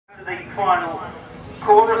to the final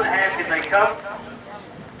corner, the hairpin they come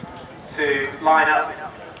to line up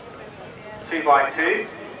 2 by 2,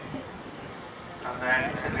 and then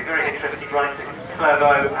it's going to be very interesting running to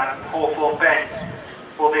Clervaux and Hawthorne Bend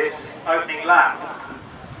for this opening lap.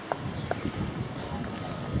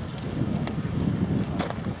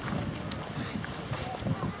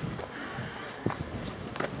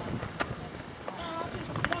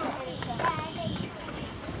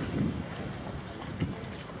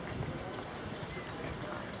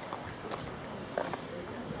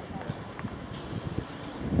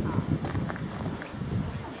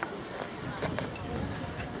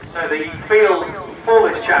 So the field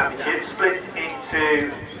for this championship splits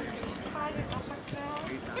into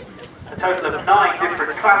a total of 9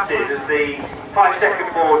 different classes as the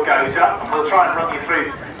 5-second board goes up. We'll try and run you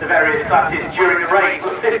through the various classes during the race.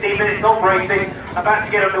 But 15 minutes of racing about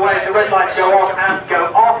to get underway as the red lights go on and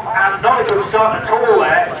go off, and not a good start at all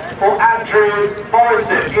there for Andrew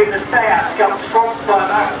Morrison. In the Seat comes front by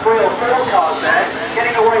about 3 or 4 cars there,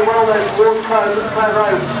 getting away well there towards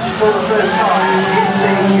Clervaux for the first time.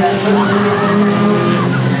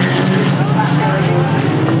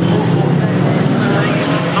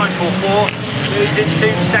 944 moves into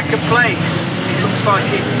second place. It looks like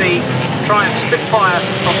it's the Triumph Spitfire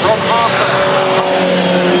of Ron Harper.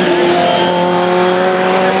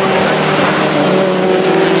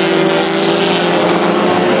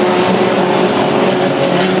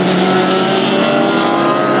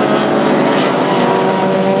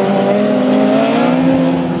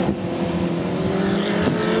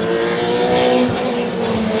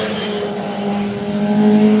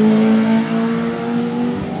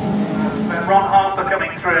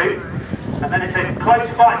 And then it's a close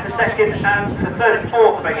fight for second and for third and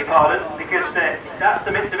fourth, I beg your pardon, because that's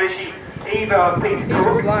the Mitsubishi Evo of Peter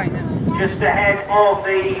Cook, just ahead of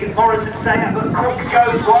the Morrison Seat, but Cook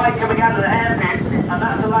goes wide coming out of the hairpin, and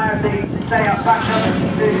that's allowed the Seat back up to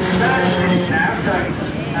third position now,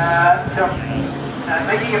 so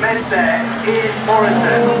making amends there is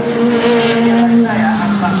Morrison. The Seat has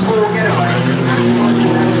that poor getaway.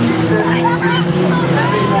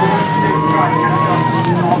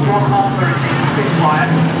 Ron Harper is the Spitfire.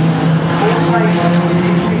 Fourth place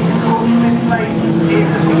is Peter Cook. Fifth place is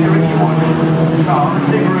the Peter Richard car, the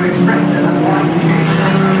Subaru Expressor, and white shoes.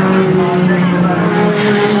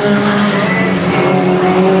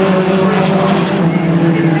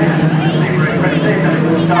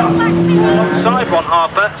 Alongside Ron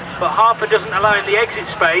Harper, but Harper doesn't allow in the exit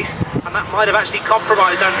space, and that might have actually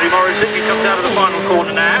compromised Andrew Morrison, who comes out of the final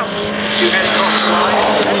corner now to head across the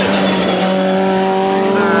line.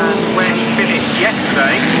 Where he finished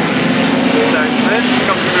yesterday, so let's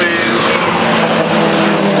come through.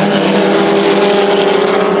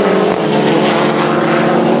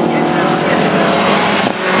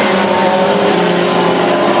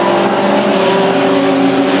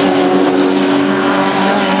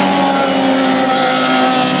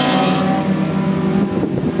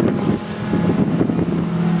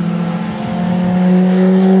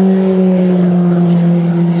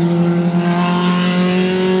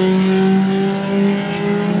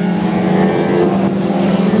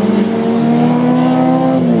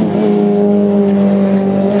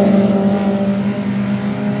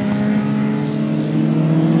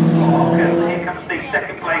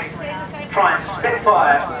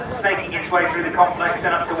 Making its way through the complex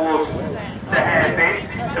and up towards the hairpin.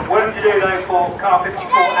 Some work to do though for car 54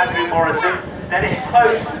 Andrew Morrison. Then it's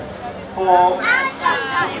close for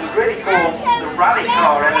really for the rally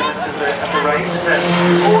car elements of the race.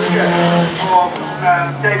 Porsche of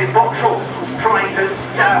David Boxall trying to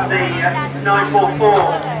stab the 944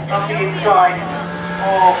 up the inside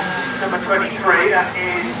of number 23. That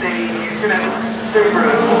is the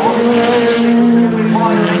Subaru.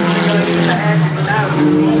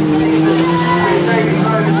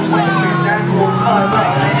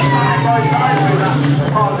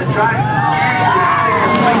 Part of the track.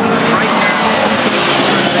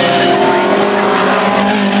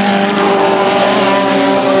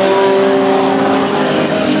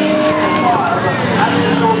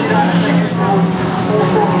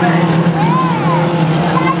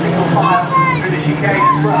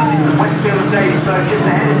 Westfield Davis, so just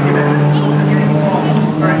ahead of him.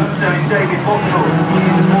 Very much so is David Boxall.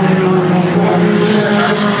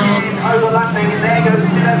 Overlapping, and there goes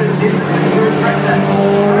the David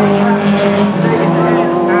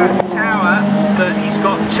Tower, but he's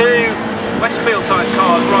got 2 Westfield type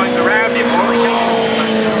cars right around him.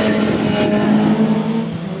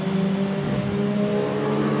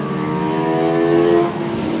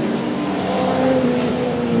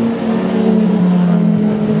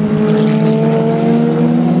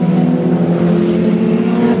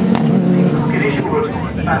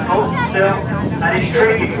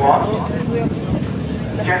 intriguing one.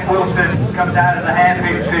 Jeff Wilson comes out of the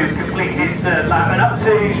hairpin to complete his third lap, and up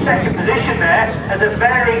to second position there as a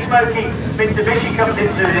very smoky Mitsubishi comes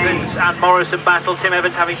into the and Morrison battle. Tim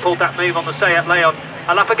Evans having pulled that move on the Seat Leon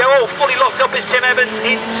a lap ago. Oh, fully locked up is Tim Evans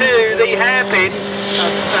into the hairpin.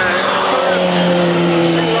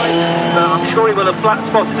 But I'm sure he will have flat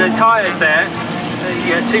spotted the tyres there.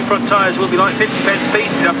 The two front tyres will be like 50 pence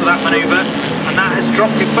pieces after that manoeuvre, and that has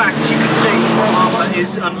dropped him back. As you can see, Harper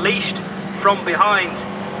is unleashed from behind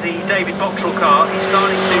the David Boxall car. He's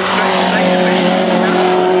starting to stretch the legs a bit.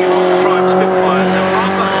 Try and Spitfire, so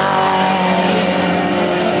Harper.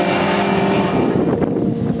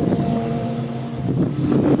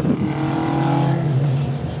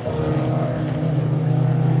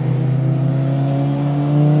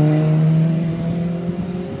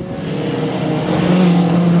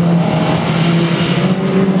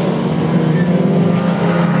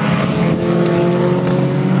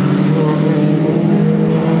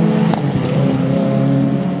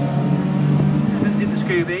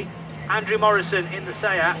 Andrew Morrison in the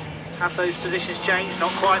Seat. Have those positions changed?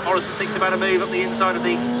 Not quite. Morrison thinks about a move up the inside of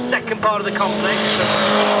the second part of the complex.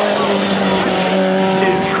 To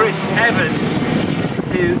Chris Evans,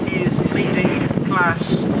 who is leading class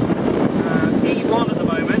E1 at the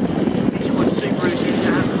moment. This was Subaru seems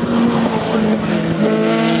to have.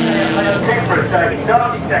 He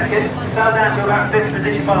started second, fell down to about 5th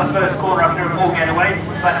position by the first corner after a full getaway,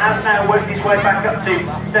 but has now worked his way back up to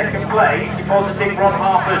second place, depositing Ron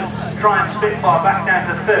Harper's Triumph Spitfire back down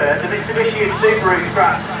to 3rd. The Mitsubishi and Subaru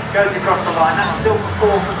scrap goes across the line. That's still for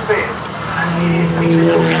 4th and 5th. And here's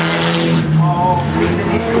Peter of Peter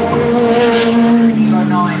Evo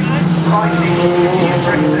 9 fighting the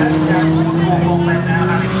Impreza. Down to 4 left now,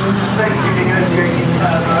 having safely negotiated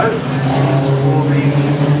turbo for the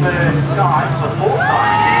 3rd time, for the 4th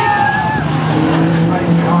time indeed. Right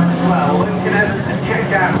behind as well. Lincoln Evans has checked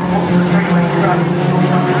out from what was the three-way track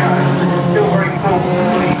still very full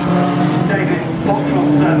between David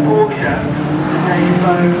Boxall's Porsche and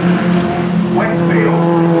Westfield.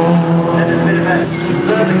 Then there's a bit of a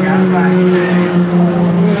further gap back to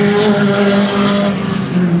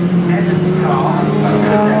Evans' car.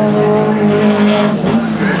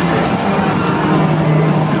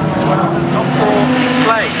 Well, top 4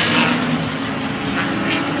 place.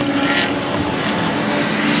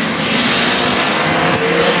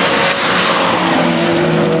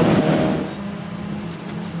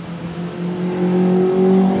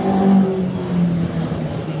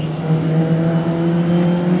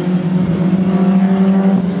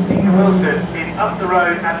 Up the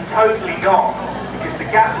road and totally gone, because the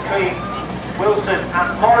gap between Wilson and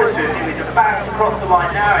Morrison, who is about to cross the line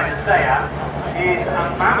now in the Seat, is a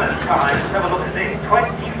mammoth time. Let's have a look at this.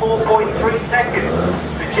 24.3 seconds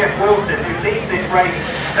for Jeff Wilson, who leads this race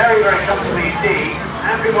very, very comfortably indeed.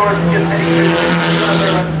 Andrew Morrison just heading through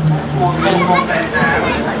towards Ron there now.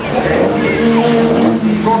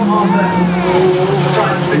 He's Ron Harper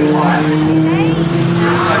trying to Spitfire.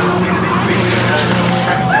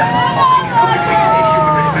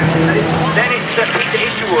 Then it's Peter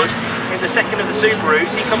Isherwood in the second of the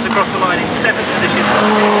Subarus. He comes across the line in 7th position.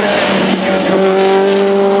 Isherwood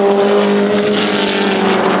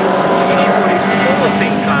is 4th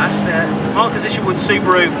in class. Marcus Isherwood's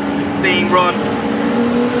Subaru being run.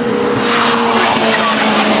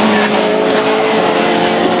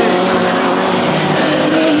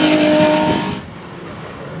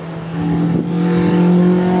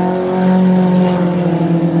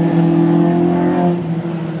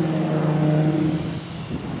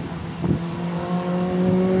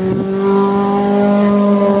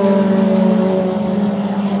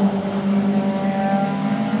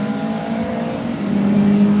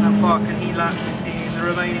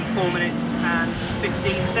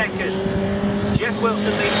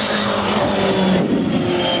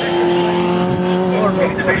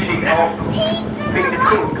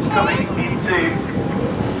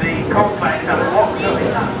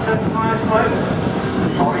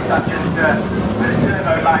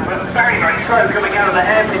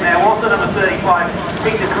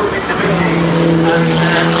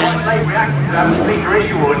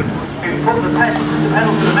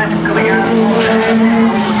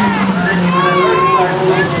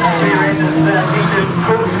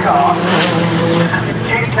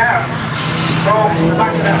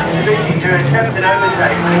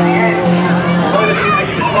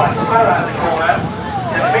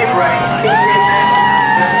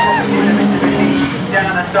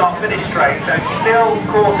 Finish straight, so still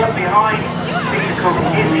caught up behind Peter Cook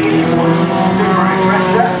in the Subaru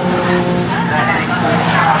Impreza. They're heading towards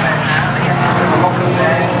Caravan now, they get a bit of a lock up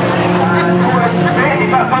there.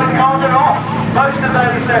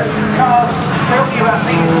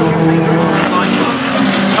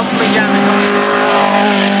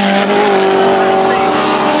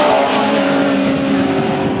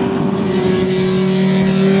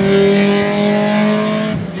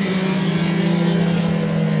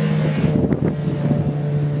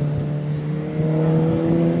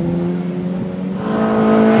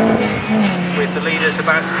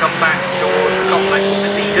 about to come back towards the complex of the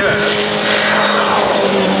leader.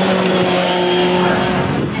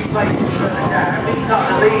 Meantime,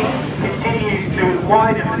 the lead continues to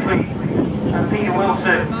widen between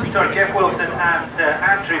Jeff Wilson and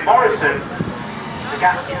Andrew Morrison. The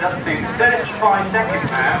gap is up to 35 seconds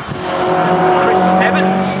now.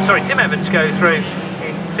 Tim Evans goes through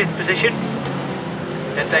in 5th position.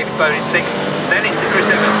 Then David Bone in 6th. Then it's the Chris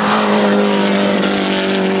Evans.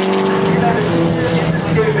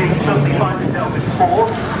 Tim Evans suddenly finds himself in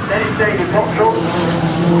 4th. Then it's David Bottrell.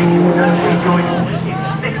 He joins in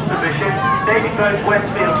 6th position. David Bone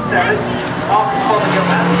Westfield 7th. Marcus Fothergill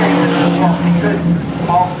and Jason because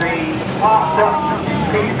of the parked up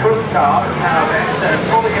Peter Cook car at Canada.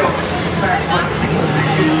 Fothergill back in 6th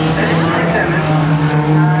position. Then it's Chris Evans.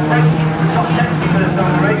 And breaking into the top 10 for the first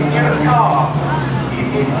time in the race. Garrett Carr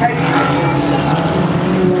is Katie.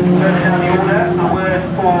 Further down the order, a word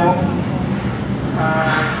for the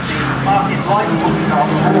Martin Lightfoot car.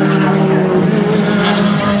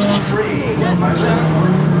 3 at the moment.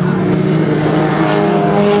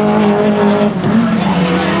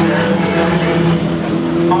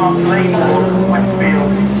 Mark Label,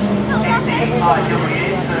 Westfield, NCIW,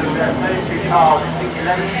 so those 2 cars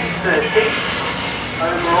 11th and 13th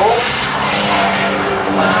overall.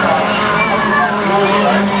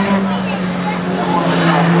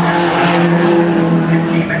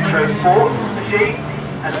 50 Metro Sports machine,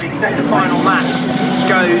 and the second final lap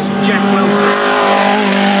goes Jeff Wilson.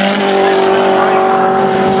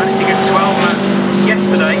 Managed to get 12 laps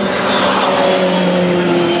yesterday.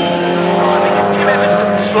 I think it's Tim Evans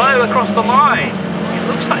slow across the line. It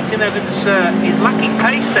looks like Tim Evans is lacking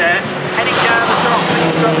pace there, heading down the top.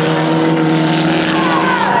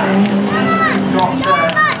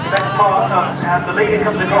 Best part as the leader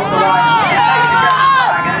comes across the line.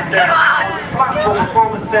 And it's a platform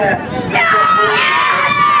performance there.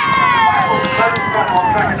 On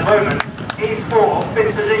track at the moment. He's 4th,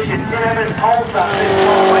 5th position. Tim Evans holds that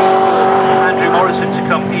 5th. Andrew Morrison to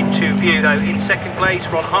come into view though in 2nd place.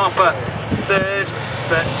 Ron Harper 3rd,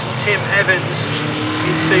 but Tim Evans,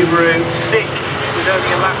 his Subaru, 6th with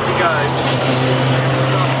only a lap to go.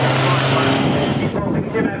 Involving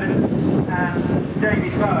Tim Evans and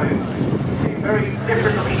David Bowe. 2 very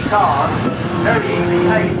different looking cars, but very easily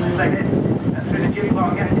paced as they head through the Jim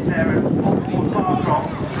Clark exit there and towards Barcroft.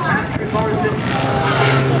 Andrew Morrison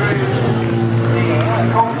through the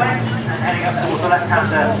complex and heading up towards the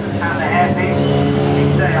left-hander and the hairpin.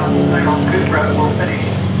 Leon Cooper will finish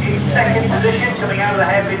in 2nd position, coming out of the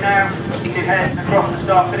hairpin now to head across the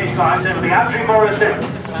start-finish line. So it'll be Andrew Morrison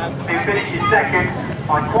who finishes 2nd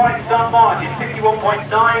by quite some margin,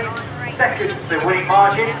 51.9 seconds the winning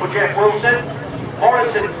margin for Jeff Wilson.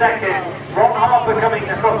 Morrison 2nd, Ron Harper coming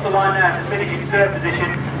across the line now to finish in 3rd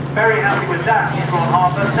position. Very happy with that is Ron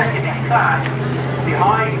Harper, 2nd in class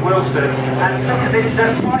behind Wilson. And look at this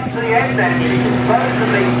fight to the end then, because both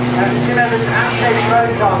of the Tim Evans and David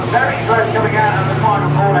Bowe cars very close coming out of the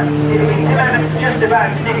final corner. It'll be Tim Evans just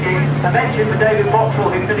about sticking. A mention for David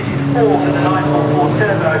Bottrell who finishes 4th in the 944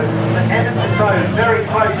 Turbo. But Evans and Bowe very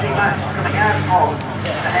closely matched coming out of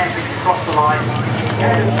the hairpin across the line.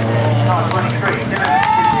 Evans, car 23, Tim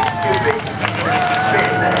Evans is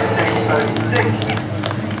 5th, then David Bowe 6th.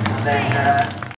 Then